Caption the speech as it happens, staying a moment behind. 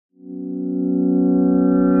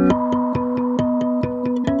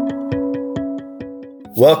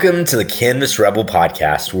Welcome to the Canvas Rebel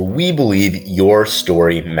podcast, where we believe your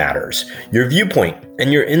story matters. Your viewpoint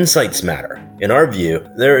and your insights matter. In our view,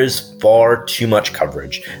 there is far too much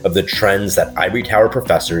coverage of the trends that ivory tower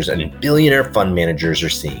professors and billionaire fund managers are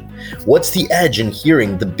seeing. What's the edge in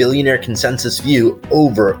hearing the billionaire consensus view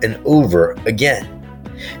over and over again?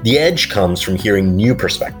 The edge comes from hearing new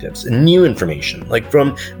perspectives and new information, like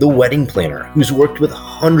from the wedding planner who's worked with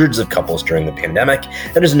hundreds of couples during the pandemic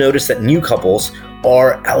and has noticed that new couples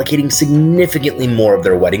are allocating significantly more of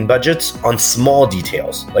their wedding budgets on small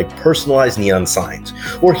details like personalized neon signs,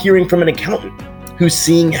 or hearing from an accountant who's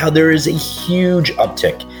seeing how there is a huge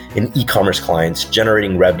uptick in e-commerce clients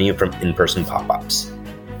generating revenue from in-person pop-ups.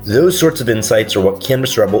 Those sorts of insights are what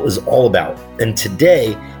Canvas Rebel is all about, and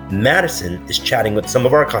today, Madison is chatting with some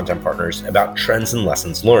of our content partners about trends and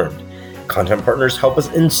lessons learned. Content partners help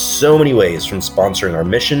us in so many ways, from sponsoring our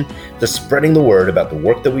mission to spreading the word about the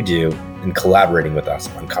work that we do and collaborating with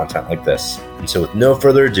us on content like this. And so with no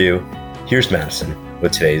further ado, here's Madison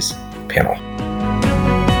with today's panel.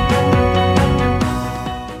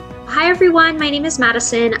 Hi everyone, my name is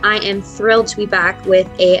Madison. I am thrilled to be back with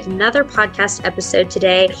another podcast episode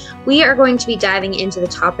today. We are going to be diving into the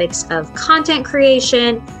topics of content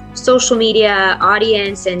creation, social media,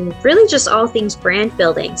 audience, and really just all things brand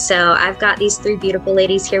building. So I've got these three beautiful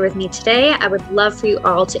ladies here with me today. I would love for you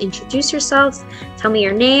all to introduce yourselves, tell me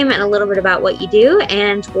your name and a little bit about what you do,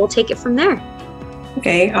 and we'll take it from there.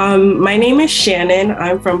 Okay, my name is Shannon.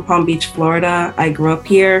 I'm from Palm Beach, Florida. I grew up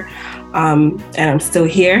here. And I'm still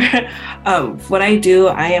here. What I do,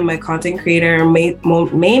 I am a content creator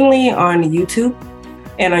mainly on YouTube.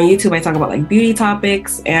 And on YouTube, I talk about like beauty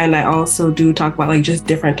topics, and I also do talk about like just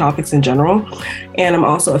different topics in general. And I'm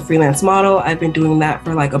also a freelance model. I've been doing that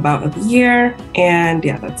for like about a year. And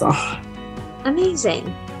yeah, that's all.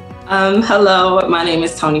 Amazing. Hello, my name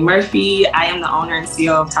is Toni Murphy. I am the owner and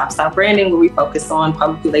CEO of Top Style Branding, where we focus on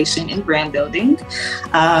public relation and brand building.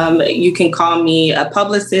 You can call me a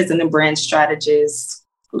publicist and a brand strategist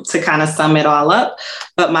to kind of sum it all up.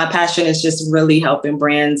 But my passion is just really helping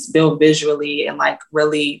brands build visually and like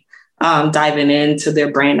really diving into their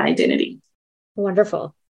brand identity.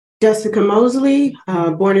 Wonderful. Jessica Mosley,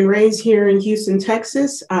 born and raised here in Houston,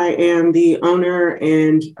 Texas. I am the owner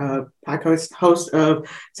and podcast host of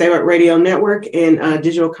Say What Radio Network and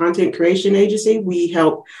digital content creation agency. We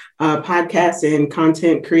help podcasts and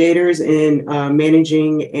content creators in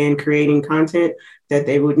managing and creating content that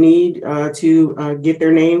they would need to get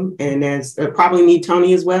their name, and as probably need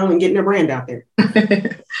Toni as well, and getting their brand out there.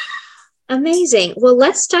 Amazing. Well,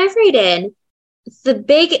 let's dive right in. The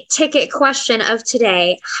big ticket question of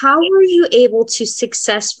today: how were you able to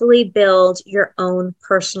successfully build your own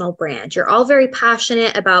personal brand? You're all very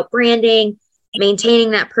passionate about branding,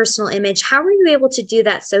 maintaining that personal image. How were you able to do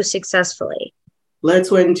that so successfully? Blood,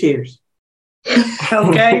 sweat, and tears.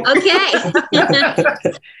 Okay. Okay.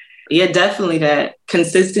 Yeah, definitely that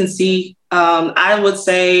consistency. I would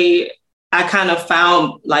say I kind of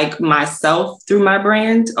found like myself through my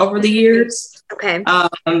brand over the years. Okay.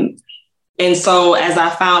 And so as I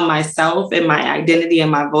found myself and my identity and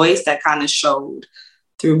my voice, that kind of showed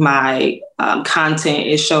through my content.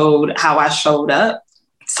 It showed how I showed up.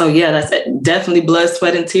 So yeah, that's it. Definitely blood,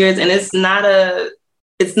 sweat, and tears. And it's not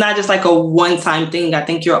just like a one-time thing. I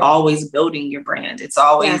think you're always building your brand. It's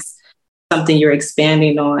always something you're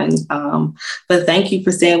expanding on. But thank you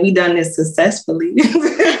for saying we done this successfully.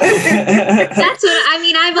 That's what I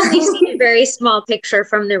mean. I've only seen a very small picture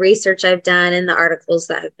from the research I've done and the articles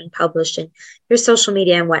that have been published in your social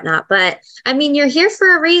media and whatnot. But I mean, you're here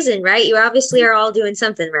for a reason, right? You obviously are all doing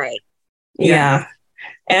something right. Yeah.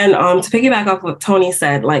 And to piggyback off what Toni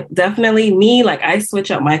said, like definitely me, like I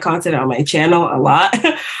switch up my content on my channel a lot.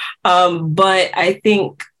 But I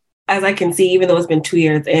think, as I can see, even though it's been 2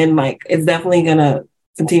 years in, like it's definitely going to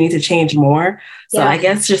continue to change more. So I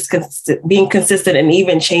guess just being consistent and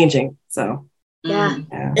even changing. So, yeah.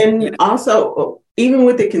 And also, even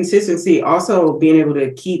with the consistency, also being able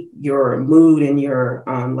to keep your mood and your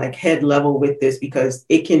like head level with this, because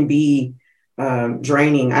it can be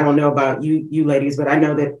draining. I don't know about you ladies, but I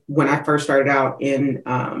know that when I first started out in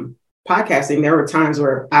podcasting, there were times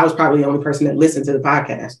where I was probably the only person that listened to the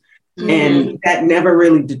podcast. And that never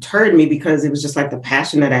really deterred me, because it was just like the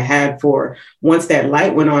passion that I had for, once that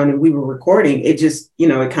light went on and we were recording, it just,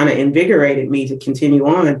 it kind of invigorated me to continue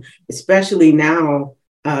on, especially now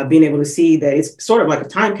being able to see that it's sort of like a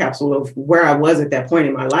time capsule of where I was at that point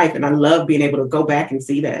in my life. And I love being able to go back and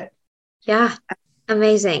see that. Yeah.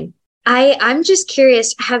 Amazing. I'm just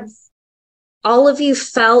curious, have all of you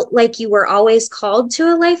felt like you were always called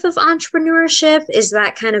to a life of entrepreneurship? Is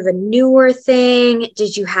that kind of a newer thing?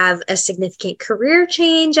 Did you have a significant career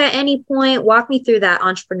change at any point? Walk me through that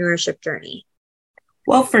entrepreneurship journey.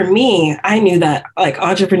 Well, for me, I knew that like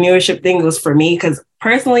entrepreneurship thing was for me because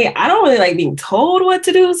personally, I don't really like being told what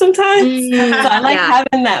to do sometimes. So I like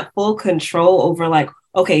having that full control over like,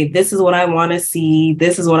 okay, this is what I want to see.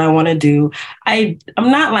 This is what I want to do. I'm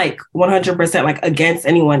not like 100% like against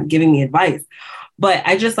anyone giving me advice, but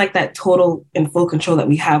I just like that total and full control that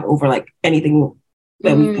we have over like anything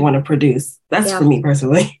that we want to produce. That's for me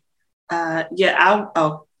personally. Did you? I'm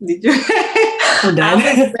done.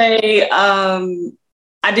 I would say,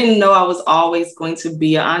 I didn't know I was always going to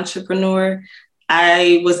be an entrepreneur.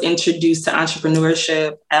 I was introduced to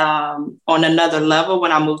entrepreneurship on another level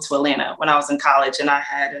when I moved to Atlanta when I was in college, and I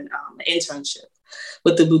had an internship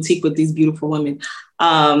with the boutique with these beautiful women.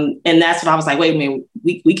 And that's when I was like, wait a minute,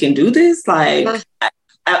 we can do this? Like,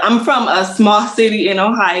 I'm from a small city in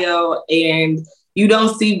Ohio, and you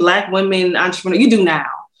don't see Black women entrepreneurs. You do now.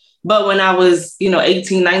 But when I was,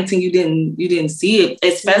 18, 19, you didn't see it,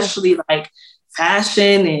 especially like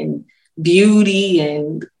fashion and beauty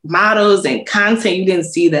and models and content. You didn't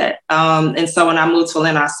see that. And so when I moved to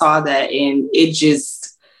Atlanta, I saw that and it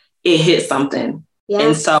hit something. Yeah.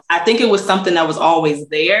 And so I think it was something that was always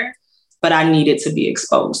there, but I needed to be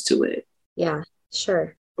exposed to it. Yeah,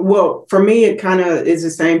 sure. Well, for me, it kind of is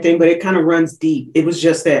the same thing, but it kind of runs deep. It was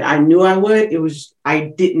just that I knew I would.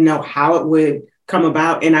 I didn't know how it would come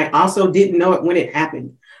about. And I also didn't know it when it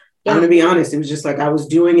happened. Yeah. I'm going to be honest. It was just like I was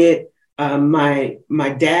doing it. My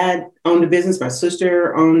dad owned a business. My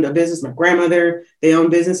sister owned a business. My grandmother, they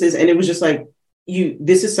owned businesses. And it was just like,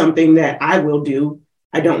 this is something that I will do.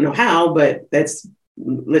 I don't know how, but let's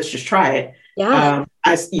just try it. Yeah.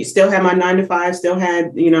 I still had my 9-to-5, still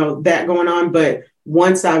had, that going on. But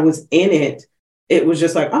once I was in it, it was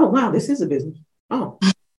just like, oh, wow, this is a business. Oh,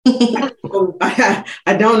 I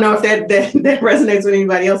don't know if that resonates with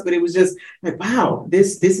anybody else, but it was just like, wow,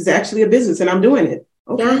 this is actually a business and I'm doing it.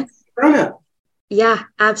 Okay. Yeah. Grown up. Yeah,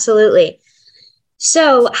 absolutely.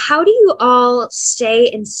 So how do you all stay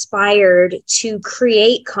inspired to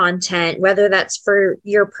create content, whether that's for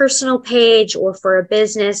your personal page or for a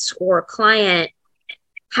business or a client?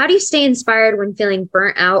 How do you stay inspired when feeling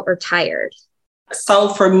burnt out or tired? So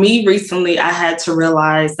for me recently, I had to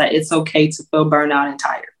realize that it's okay to feel burnt out and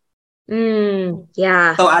tired.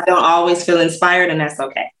 Yeah. So I don't always feel inspired, and that's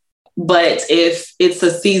okay. But if it's a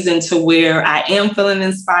season to where I am feeling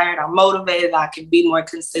inspired, I'm motivated, I can be more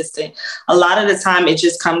consistent. A lot of the time, it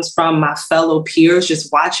just comes from my fellow peers,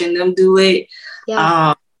 just watching them do it.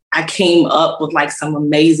 Yeah. I came up with like some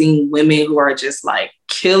amazing women who are just like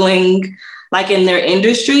killing like in their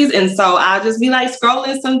industries. And so I'll just be like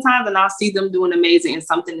scrolling sometimes and I'll see them doing amazing. And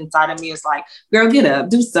something inside of me is like, girl, get up,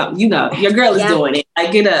 do something. Your girl is doing it.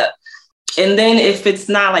 Like, get up. And then if it's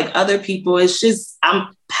not like other people, it's just,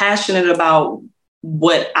 I'm passionate about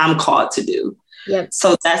what I'm called to do. Yep.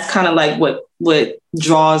 So that's kind of like what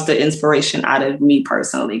draws the inspiration out of me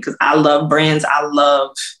personally, because I love brands. I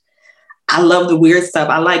love the weird stuff.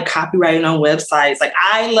 I like copywriting on websites. Like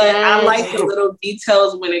I like the little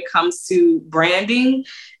details when it comes to branding.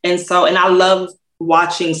 And I love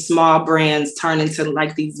watching small brands turn into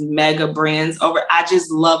like these mega brands I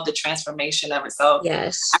just love the transformation of it. So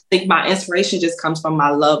yes, I think my inspiration just comes from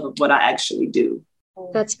my love of what I actually do.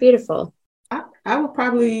 That's beautiful. I would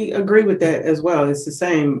probably agree with that as well. It's the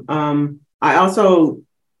same. I also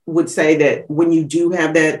would say that when you do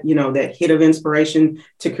have that, that hit of inspiration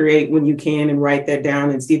to create, when you can and write that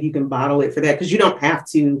down and see if you can bottle it for that, because you don't have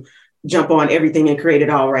to jump on everything and create it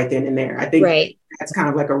all right then and there. I think that's kind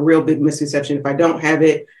of like a real big misconception. If I don't have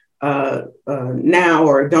it now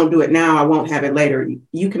or don't do it now, I won't have it later.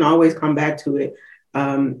 You can always come back to it.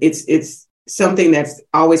 It's something that's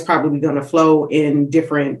always probably going to flow in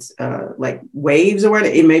different like waves or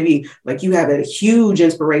whatever. It may be like you have a huge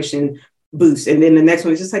inspiration boost, and then the next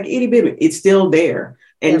one is just like itty bitty. It's still there,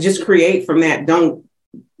 and just create from that. Don't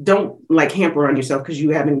like hamper on yourself because you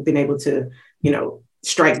haven't been able to,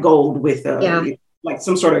 strike gold with like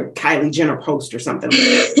some sort of Kylie Jenner post or something.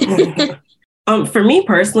 For me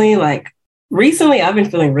personally, like recently I've been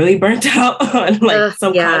feeling really burnt out on like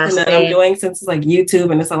some content that I'm doing, since it's like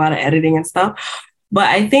YouTube and it's a lot of editing and stuff. But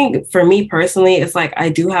I think for me personally, it's like I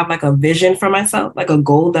do have like a vision for myself, like a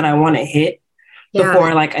goal that I want to hit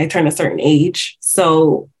before like I turn a certain age.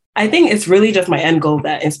 So I think it's really just my end goal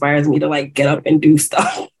that inspires me to like get up and do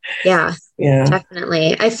stuff. Yeah,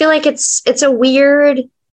 definitely. I feel like it's a weird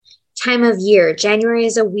time of year. January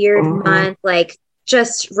is a weird month, like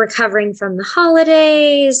just recovering from the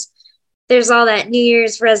holidays. there's all that New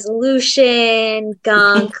Year's resolution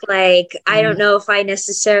gunk. Like, I don't know if I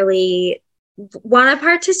necessarily want to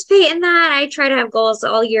participate in that. I try to have goals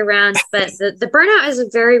all year round, but the burnout is a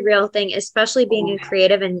very real thing, especially being a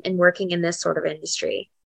creative and working in this sort of industry.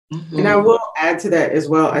 And I will add to that as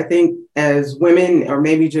well. I think as women, or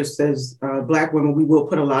maybe just as Black women, we will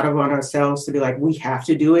put a lot of on ourselves to be like, we have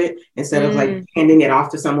to do it instead of like handing it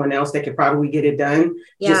off to someone else that could probably get it done.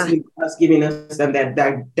 Yeah. Just us giving us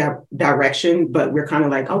that direction, but we're kind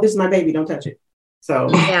of like, oh, this is my baby, don't touch it. So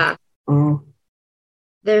yeah,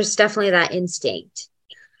 there's definitely that instinct.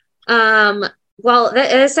 Well,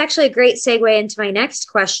 that's actually a great segue into my next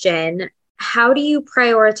question. How do you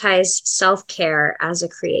prioritize self-care as a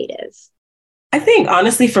creative? I think,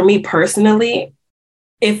 honestly, for me personally,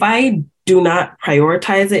 if I do not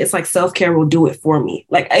prioritize it, it's like self-care will do it for me.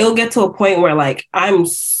 Like, it'll get to a point where like, I'm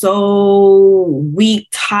so weak,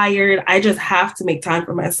 tired. I just have to make time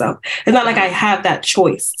for myself. It's not like I have that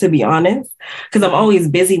choice, to be honest, because I'm always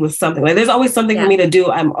busy with something. Like, there's always something for me to do.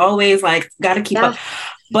 I'm always like, got to keep up.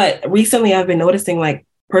 But recently I've been noticing, like,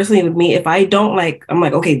 personally with me, if I don't like, I'm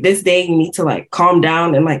like, okay, this day you need to like calm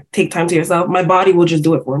down and like take time to yourself. My body will just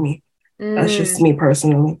do it for me. That's just me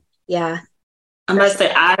personally. Yeah. I must say,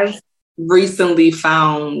 I've recently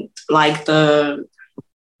found like I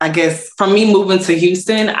guess from me moving to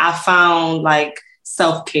Houston, I found like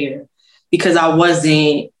self-care because I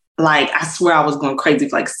wasn't like, I swear I was going crazy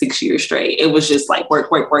for like 6 years straight. It was just like work.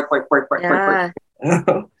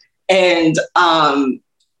 And,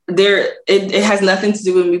 it has nothing to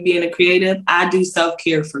do with me being a creative. I do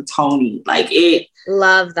self-care for Tony. Like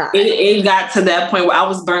love that. It got to that point where I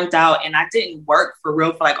was burnt out and I didn't work for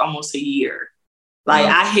real for like almost a year. Like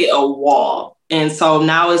I hit a wall. And so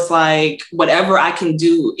now it's like whatever I can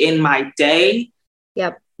do in my day.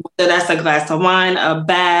 Yep. Whether that's a glass of wine, a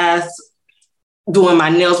bath, doing my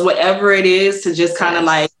nails, whatever it is to just kind of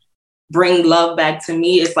like bring love back to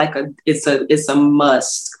me. It's like it's a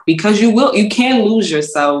must because you can lose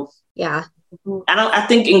yourself. Yeah. I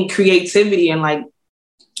think in creativity and like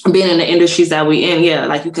being in the industries that we in,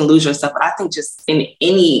 like you can lose yourself. But I think just in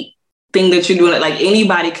anything that you're doing, like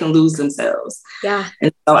anybody can lose themselves. Yeah.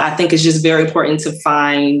 And so I think it's just very important to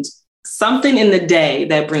find something in the day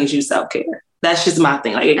that brings you self-care. That's just my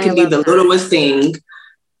thing. Like it could be the littlest thing.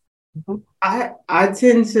 I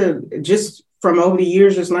tend to just from over the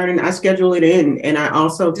years, just learning, I schedule it in. And I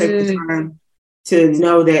also take the time to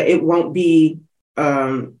know that it won't be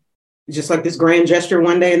just like this grand gesture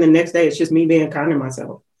one day and the next day, it's just me being kind to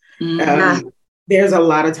myself. There's a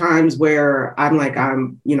lot of times where I'm like,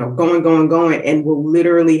 going, and will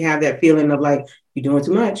literally have that feeling of like, you're doing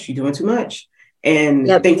too much. And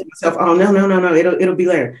think to myself, oh, no, it'll be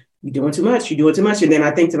later. You're doing too much. And then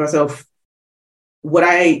I think to myself, would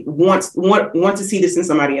I want to see this in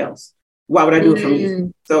somebody else? Why would I do it for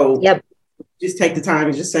me? So just take the time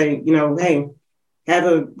and just say, hey, have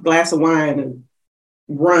a glass of wine and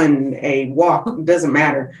run a walk. It doesn't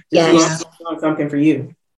matter. Just doing something for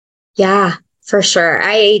you. Yeah, for sure.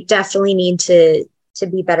 I definitely need to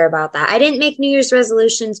be better about that. I didn't make New Year's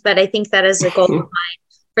resolutions, but I think that is a goal of mine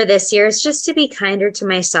for this year is just to be kinder to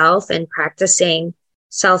myself and practicing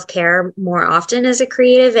self-care more often as a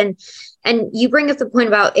creative. And you bring up the point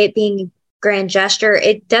about it being grand gesture.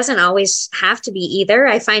 It doesn't always have to be either.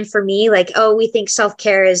 I find for me, like, we think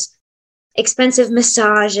self-care is expensive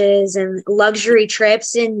massages and luxury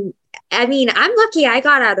trips. And I mean, I'm lucky I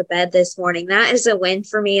got out of bed this morning. That is a win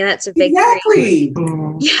for me. That's a big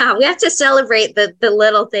thing. Yeah, we have to celebrate the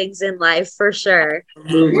little things in life for sure.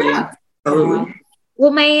 Yeah.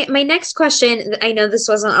 Well, my next question, I know this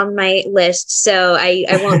wasn't on my list, so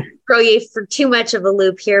I won't throw you for too much of a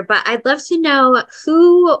loop here, but I'd love to know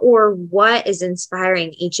who or what is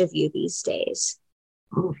inspiring each of you these days.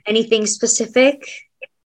 Anything specific?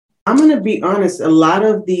 I'm going to be honest. A lot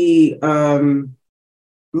of the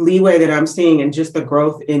leeway that I'm seeing and just the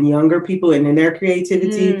growth in younger people and in their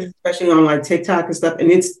creativity, especially on like TikTok and stuff, and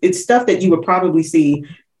it's stuff that you would probably see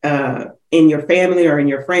in your family or in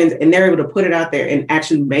your friends, and they're able to put it out there and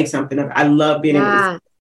actually make something of it. I love being able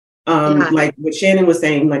to like what Shannon was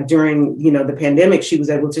saying, like during, the pandemic, she was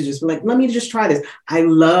able to just be like, let me just try this. I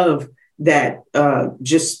love that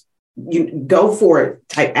just you go for it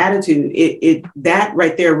type attitude. It that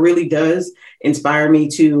right there really does inspire me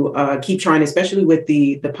to keep trying, especially with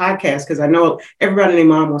the podcast, because I know everybody and their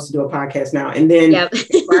mom wants to do a podcast now, and then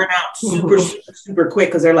burn out super quick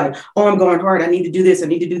because they're like, oh, I'm going hard. I need to do this. I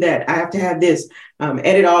need to do that. I have to have this,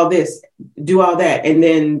 edit all this, do all that. And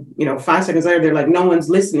then, 5 seconds later, they're like, no one's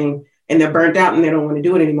listening and they're burnt out and they don't want to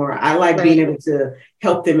do it anymore. I like being able to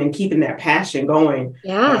help them and keeping that passion going.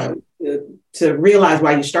 to realize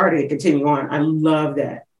why you started and continue on. I love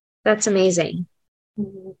that. That's amazing.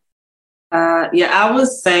 I would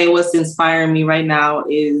say what's inspiring me right now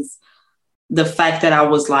is the fact that I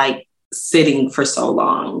was like sitting for so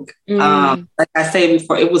long. Like I said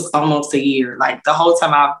before, it was almost a year. Like the whole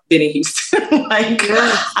time I've been in Houston, like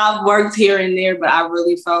I've worked here and there, but I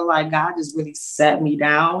really felt like God just really sat me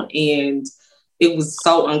down, and it was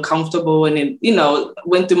so uncomfortable, and it, you know,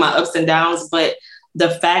 went through my ups and downs. But the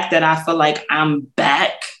fact that I feel like I'm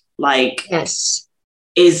back, like, yes,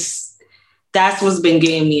 that's what's been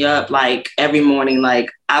getting me up, like every morning.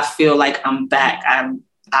 Like I feel like I'm back.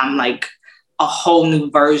 I'm like a whole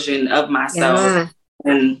new version of myself,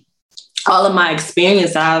 and all of my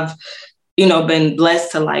experience I've, you know, been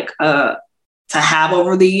blessed to like to have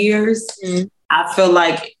over the years. I feel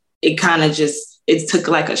like it kind of just, it took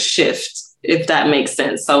like a shift, if that makes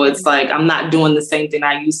sense. So it's like I'm not doing the same thing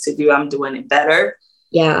I used to do. I'm doing it better.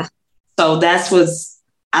 Yeah. So that's what's,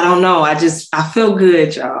 I don't know. I feel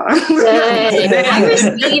good, y'all. Good. I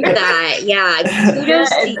received that. Yeah. Kudos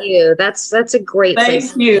to you. That's a great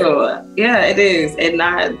place. Thank you. Yeah, it is. And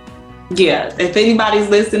if anybody's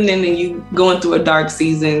listening and you going through a dark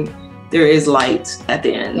season, there is light at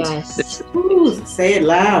the end. Yes. Ooh, say it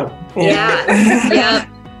loud. Yeah. Yep.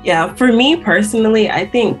 Yeah. For me personally, I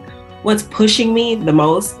think what's pushing me the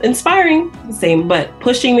most, inspiring, the same, but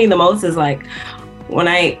pushing me the most is like, when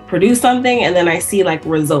I produce something and then I see like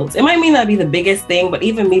results. It might mean not be the biggest thing, but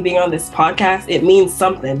even me being on this podcast, it means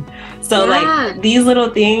something. So like these little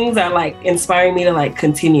things are like inspiring me to like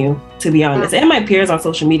continue, to be honest, and my peers on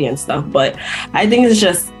social media and stuff. But I think it's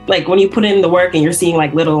just like when you put in the work and you're seeing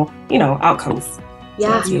like little, you know, outcomes. Yeah.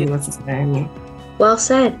 So that's really what's inspiring me. Well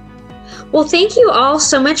said. Well, thank you all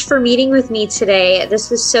so much for meeting with me today. This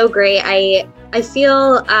was so great. I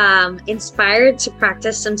feel inspired to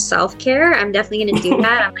practice some self-care. I'm definitely going to do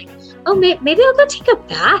that. I'm like, oh, maybe I'll go take a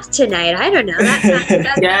bath tonight. I don't know.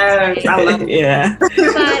 Yes, I love it. Yeah.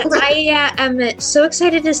 But I am so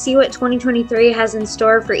excited to see what 2023 has in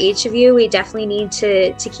store for each of you. We definitely need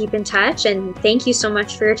to keep in touch. And thank you so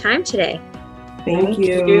much for your time today. Thank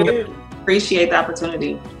you. Appreciate the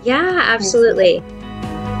opportunity. Yeah, absolutely.